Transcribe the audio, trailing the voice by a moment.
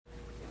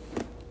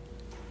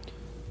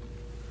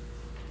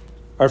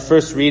Our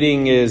first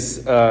reading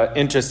is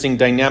interesting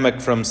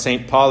dynamic from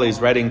St. Paul. He's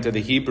writing to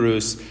the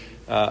Hebrews,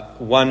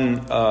 one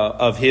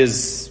of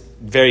his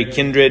very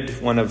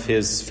kindred, one of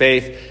his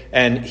faith,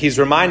 and he's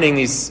reminding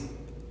these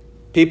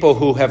people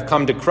who have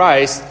come to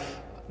Christ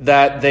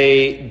that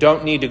they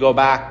don't need to go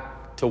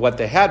back to what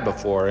they had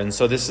before. And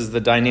so this is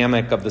the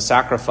dynamic of the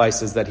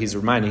sacrifices that he's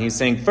reminding. He's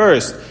saying,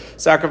 first,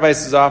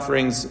 sacrifices,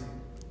 offerings,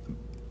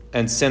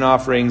 and sin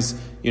offerings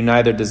you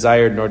neither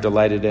desired nor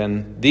delighted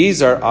in.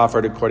 These are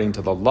offered according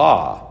to the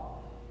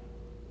law.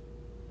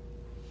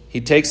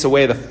 He takes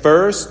away the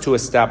first to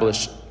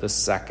establish the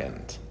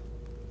second.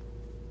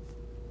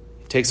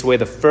 He takes away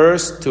the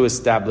first to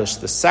establish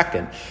the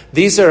second.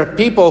 These are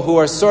people who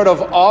are sort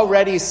of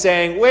already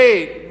saying,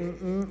 wait,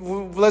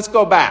 let's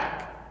go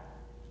back.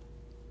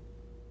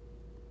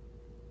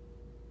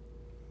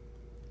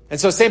 And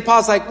so St.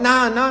 Paul's like,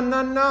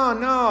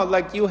 no.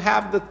 Like, you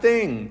have the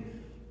thing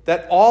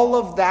that all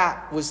of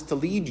that was to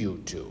lead you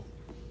to.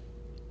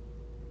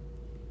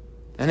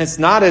 And it's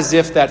not as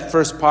if that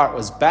first part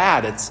was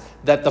bad. It's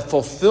that the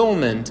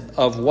fulfillment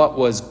of what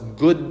was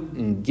good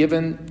and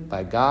given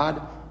by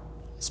God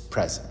is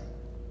present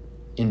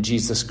in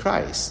Jesus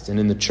Christ and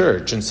in the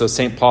church. And so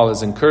St. Paul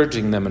is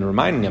encouraging them and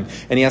reminding them.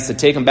 And he has to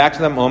take them back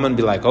to that moment and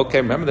be like,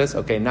 okay, remember this?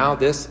 Okay, now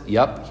this.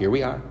 Yep, here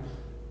we are.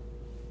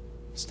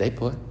 Stay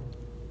put.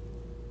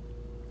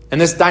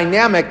 And this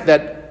dynamic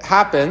that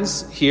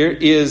happens here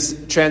is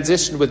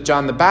transitioned with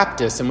John the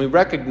Baptist. And we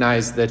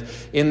recognize that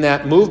in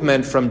that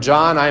movement from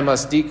John, I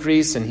must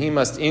decrease and he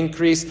must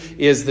increase,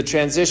 is the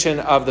transition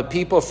of the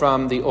people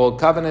from the old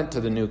covenant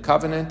to the new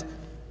covenant,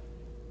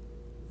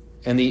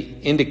 and the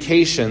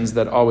indications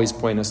that always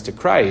point us to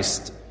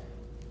Christ.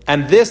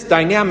 And this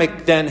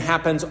dynamic then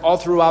happens all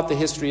throughout the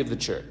history of the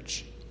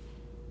church.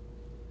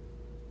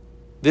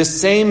 This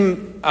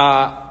same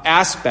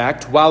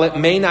aspect, while it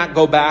may not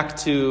go back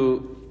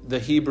to the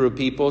Hebrew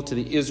people, to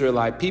the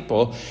Israelite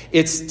people,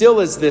 it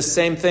still is this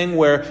same thing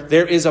where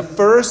there is a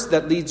first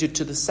that leads you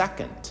to the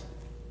second.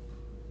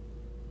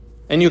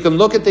 And you can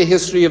look at the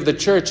history of the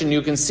church and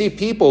you can see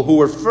people who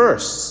were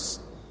firsts.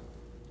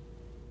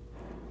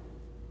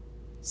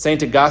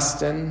 St.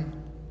 Augustine.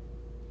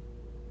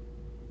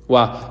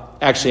 Well,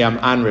 actually, I'm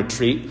on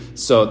retreat,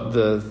 so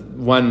the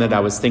one that I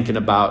was thinking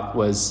about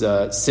was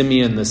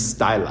Simeon the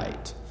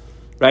Stylite.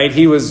 Right?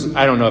 He was,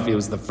 I don't know if he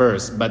was the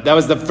first, but that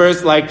was the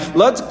first, like,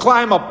 let's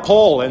climb a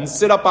pole and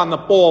sit up on the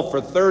pole for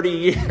 30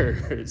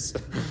 years.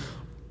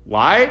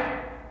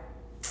 Why?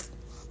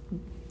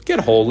 Get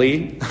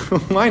holy.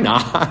 Why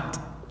not?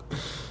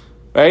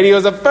 Right? He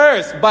was the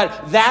first,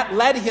 but that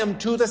led him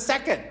to the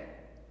second.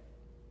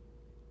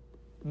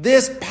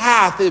 This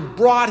path, it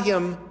brought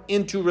him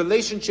into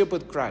relationship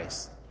with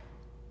Christ.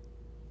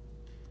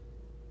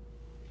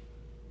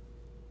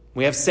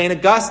 We have St.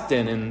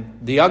 Augustine and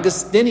the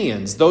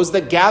Augustinians, those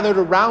that gathered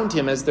around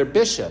him as their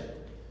bishop.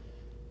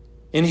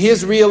 In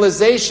his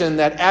realization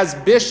that as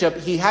bishop,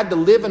 he had to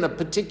live in a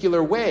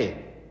particular way.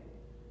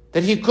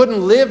 That he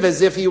couldn't live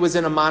as if he was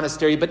in a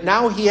monastery, but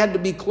now he had to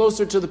be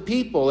closer to the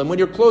people. And when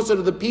you're closer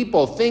to the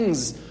people,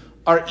 things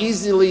are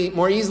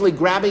more easily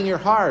grabbing your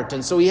heart.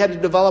 And so he had to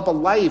develop a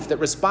life that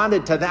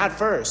responded to that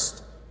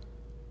first,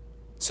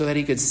 so that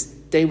he could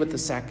stay with the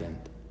second.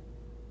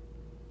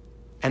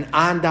 And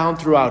on down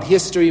throughout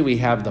history, we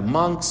have the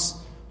monks,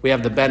 we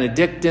have the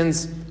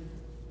Benedictines,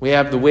 we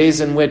have the ways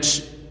in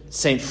which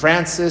St.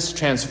 Francis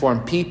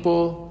transformed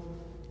people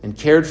and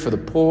cared for the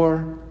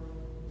poor.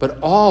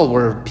 But all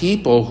were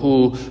people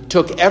who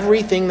took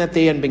everything that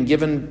they had been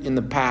given in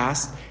the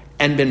past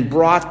and been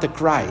brought to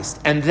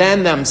Christ, and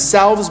then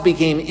themselves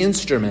became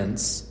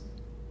instruments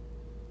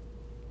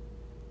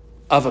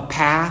of a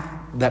path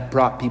that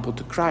brought people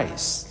to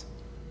Christ.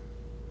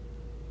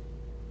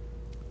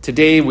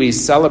 Today we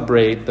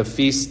celebrate the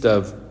feast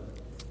of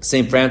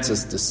St.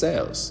 Francis de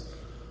Sales,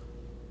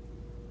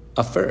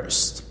 a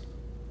first,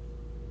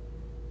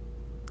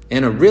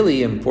 in a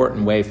really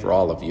important way for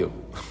all of you.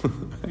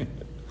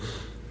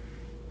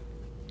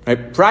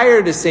 Right?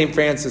 Prior to St.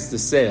 Francis de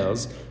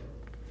Sales,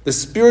 the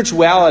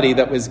spirituality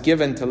that was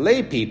given to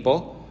lay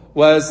people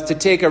was to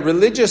take a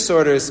religious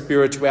sort of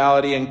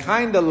spirituality and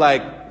kind of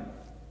like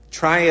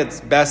try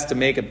its best to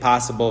make it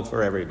possible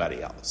for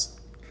everybody else.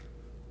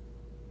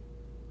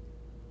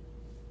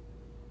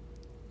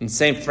 And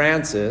St.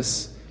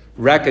 Francis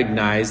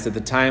recognized at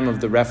the time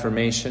of the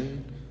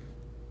Reformation,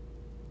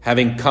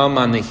 having come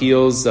on the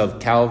heels of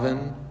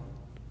Calvin,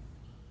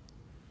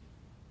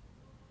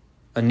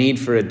 a need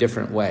for a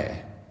different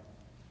way.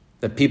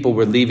 That people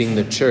were leaving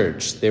the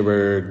church. They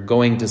were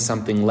going to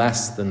something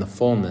less than the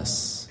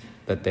fullness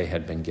that they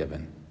had been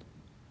given.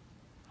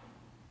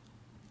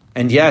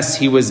 And yes,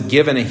 he was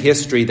given a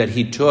history that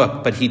he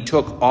took, but he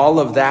took all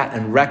of that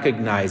and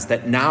recognized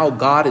that now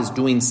God is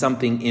doing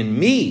something in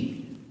me.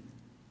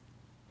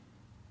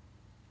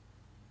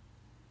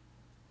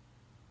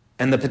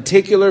 And the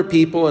particular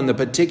people in the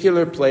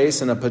particular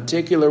place in a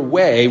particular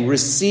way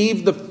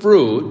receive the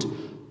fruit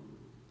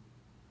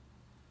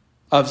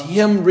of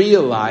him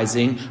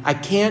realizing, I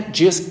can't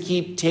just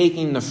keep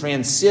taking the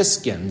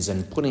Franciscans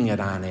and putting it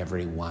on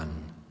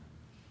everyone.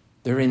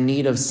 They're in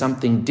need of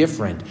something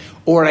different.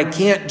 Or I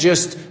can't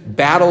just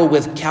battle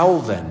with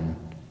Calvin.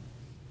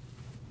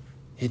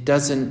 It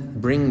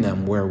doesn't bring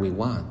them where we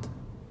want.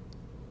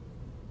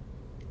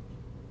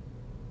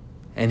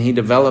 And he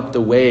developed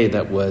a way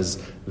that was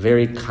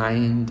very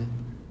kind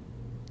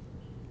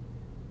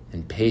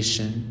and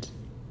patient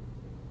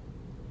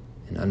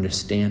and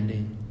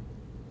understanding.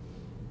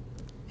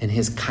 And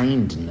his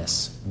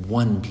kindness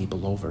won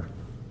people over.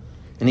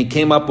 And he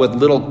came up with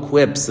little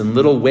quips and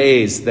little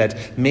ways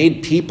that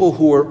made people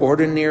who were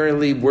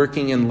ordinarily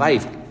working in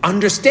life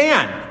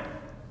understand.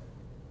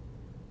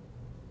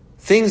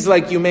 Things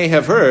like you may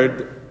have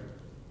heard,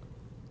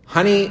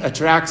 honey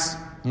attracts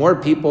more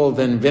people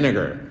than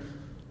vinegar.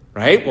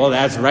 Right? Well,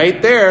 that's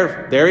right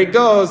there. There he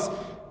goes.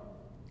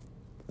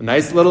 A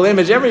nice little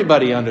image.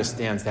 Everybody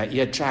understands that.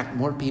 You attract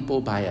more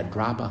people by a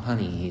drop of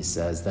honey, he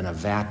says, than a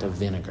vat of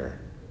vinegar.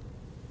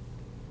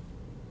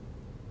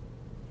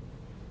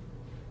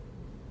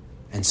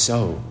 And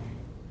so,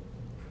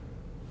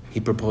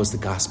 he proposed the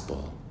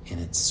gospel in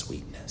its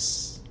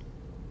sweetness.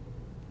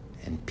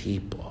 And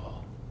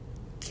people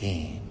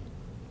came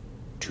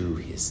to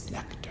his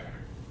nectar.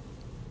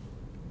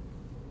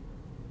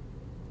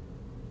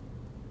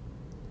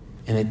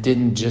 And it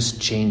didn't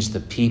just change the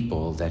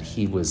people that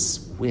he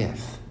was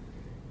with.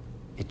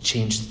 It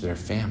changed their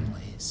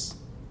families.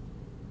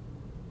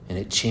 And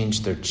it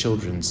changed their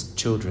children's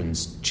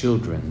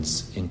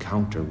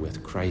encounter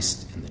with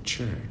Christ and the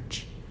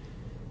church.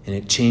 And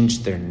it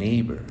changed their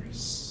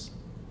neighbors.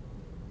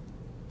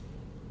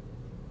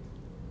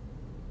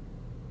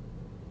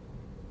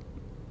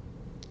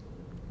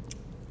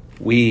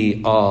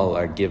 We all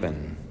are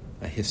given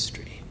a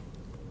history.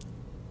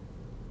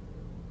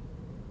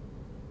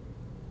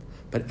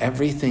 But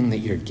everything that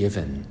you're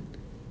given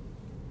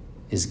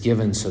is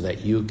given so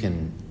that you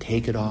can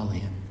take it all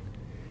in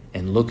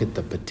and look at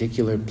the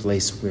particular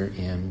place we're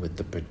in with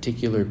the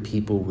particular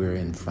people we're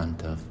in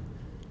front of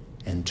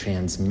and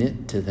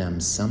transmit to them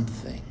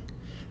something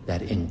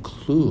that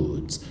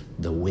includes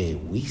the way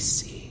we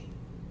see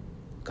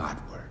God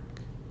work.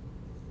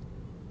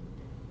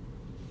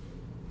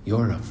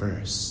 You're a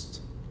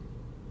first.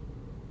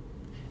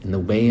 And the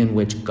way in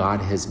which God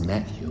has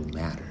met you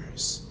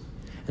matters.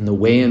 And the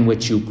way in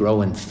which you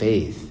grow in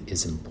faith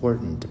is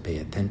important to pay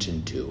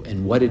attention to.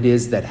 And what it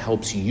is that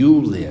helps you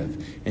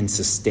live and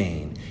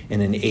sustain in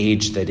an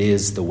age that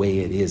is the way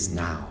it is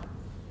now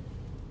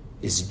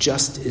is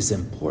just as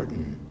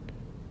important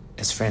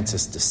as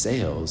Francis de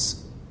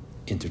Sales'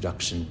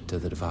 introduction to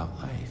the devout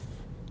life.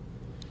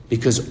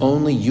 Because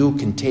only you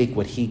can take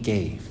what he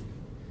gave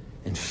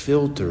and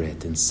filter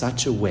it in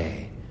such a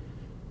way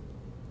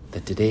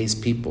that today's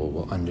people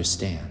will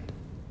understand.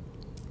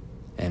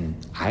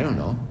 And I don't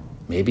know,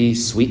 maybe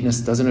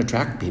sweetness doesn't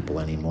attract people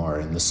anymore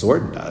and the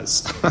sword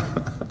does.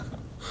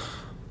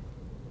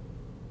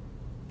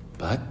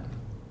 But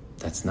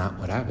that's not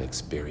what I've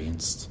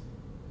experienced.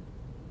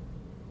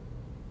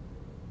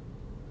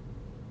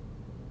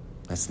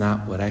 That's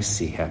not what I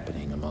see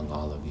happening among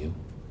all of you.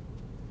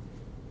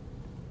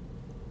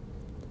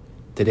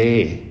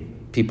 Today,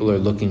 people are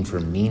looking for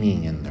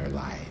meaning in their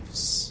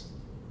lives.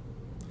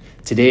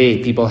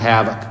 Today, people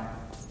have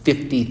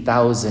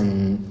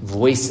 50,000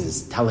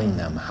 voices telling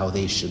them how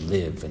they should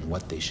live and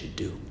what they should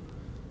do.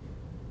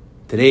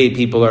 Today,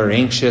 people are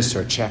anxious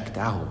or checked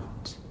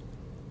out.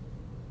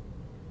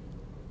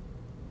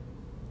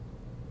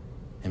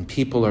 And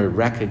people are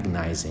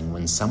recognizing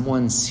when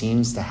someone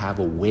seems to have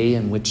a way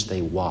in which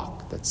they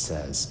walk that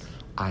says,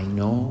 I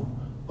know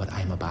what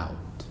I'm about.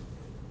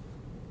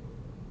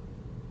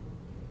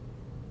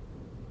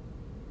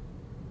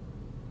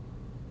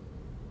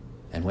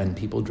 And when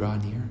people draw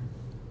near,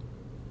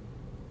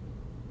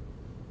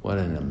 what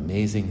an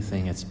amazing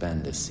thing it's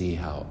been to see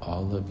how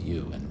all of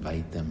you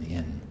invite them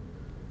in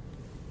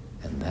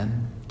and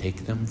then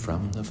take them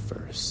from the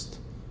first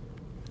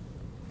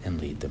and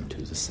lead them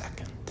to the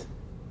second.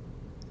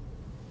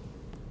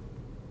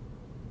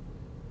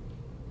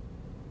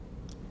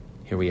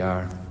 Here we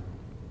are,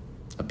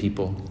 a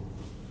people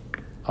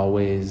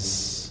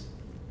always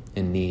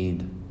in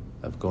need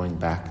of going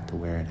back to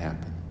where it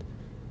happened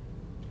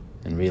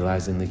and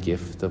realizing the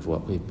gift of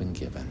what we've been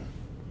given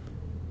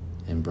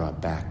and brought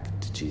back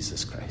to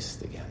Jesus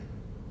Christ again.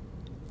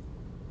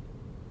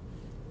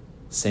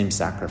 Same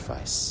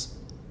sacrifice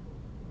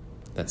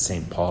that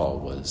St. Paul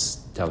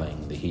was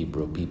telling the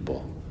Hebrew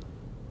people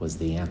was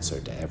the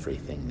answer to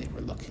everything they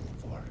were looking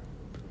for.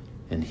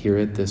 And here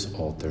at this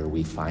altar,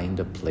 we find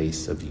a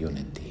place of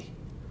unity.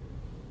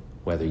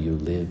 Whether you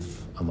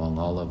live among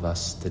all of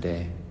us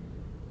today,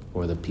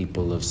 or the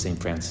people of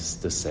St. Francis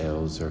de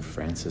Sales, or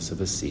Francis of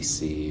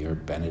Assisi, or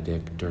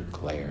Benedict, or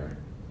Clare,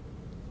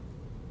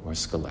 or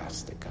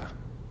Scholastica.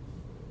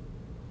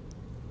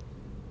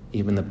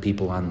 Even the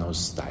people on those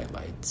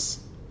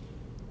stylites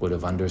would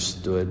have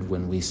understood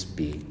when we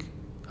speak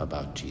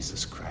about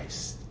Jesus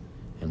Christ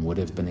and would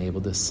have been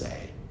able to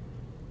say,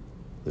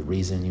 the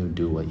reason you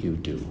do what you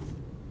do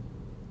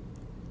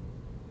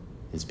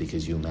is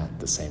because you met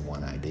the same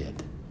one I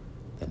did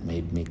that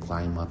made me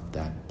climb up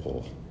that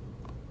pole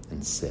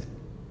and sit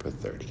for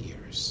 30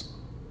 years.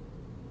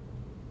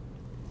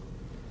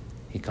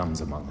 He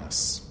comes among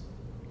us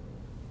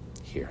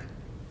here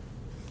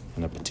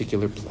in a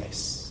particular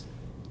place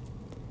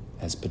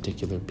as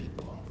particular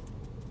people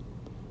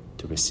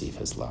to receive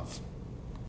his love.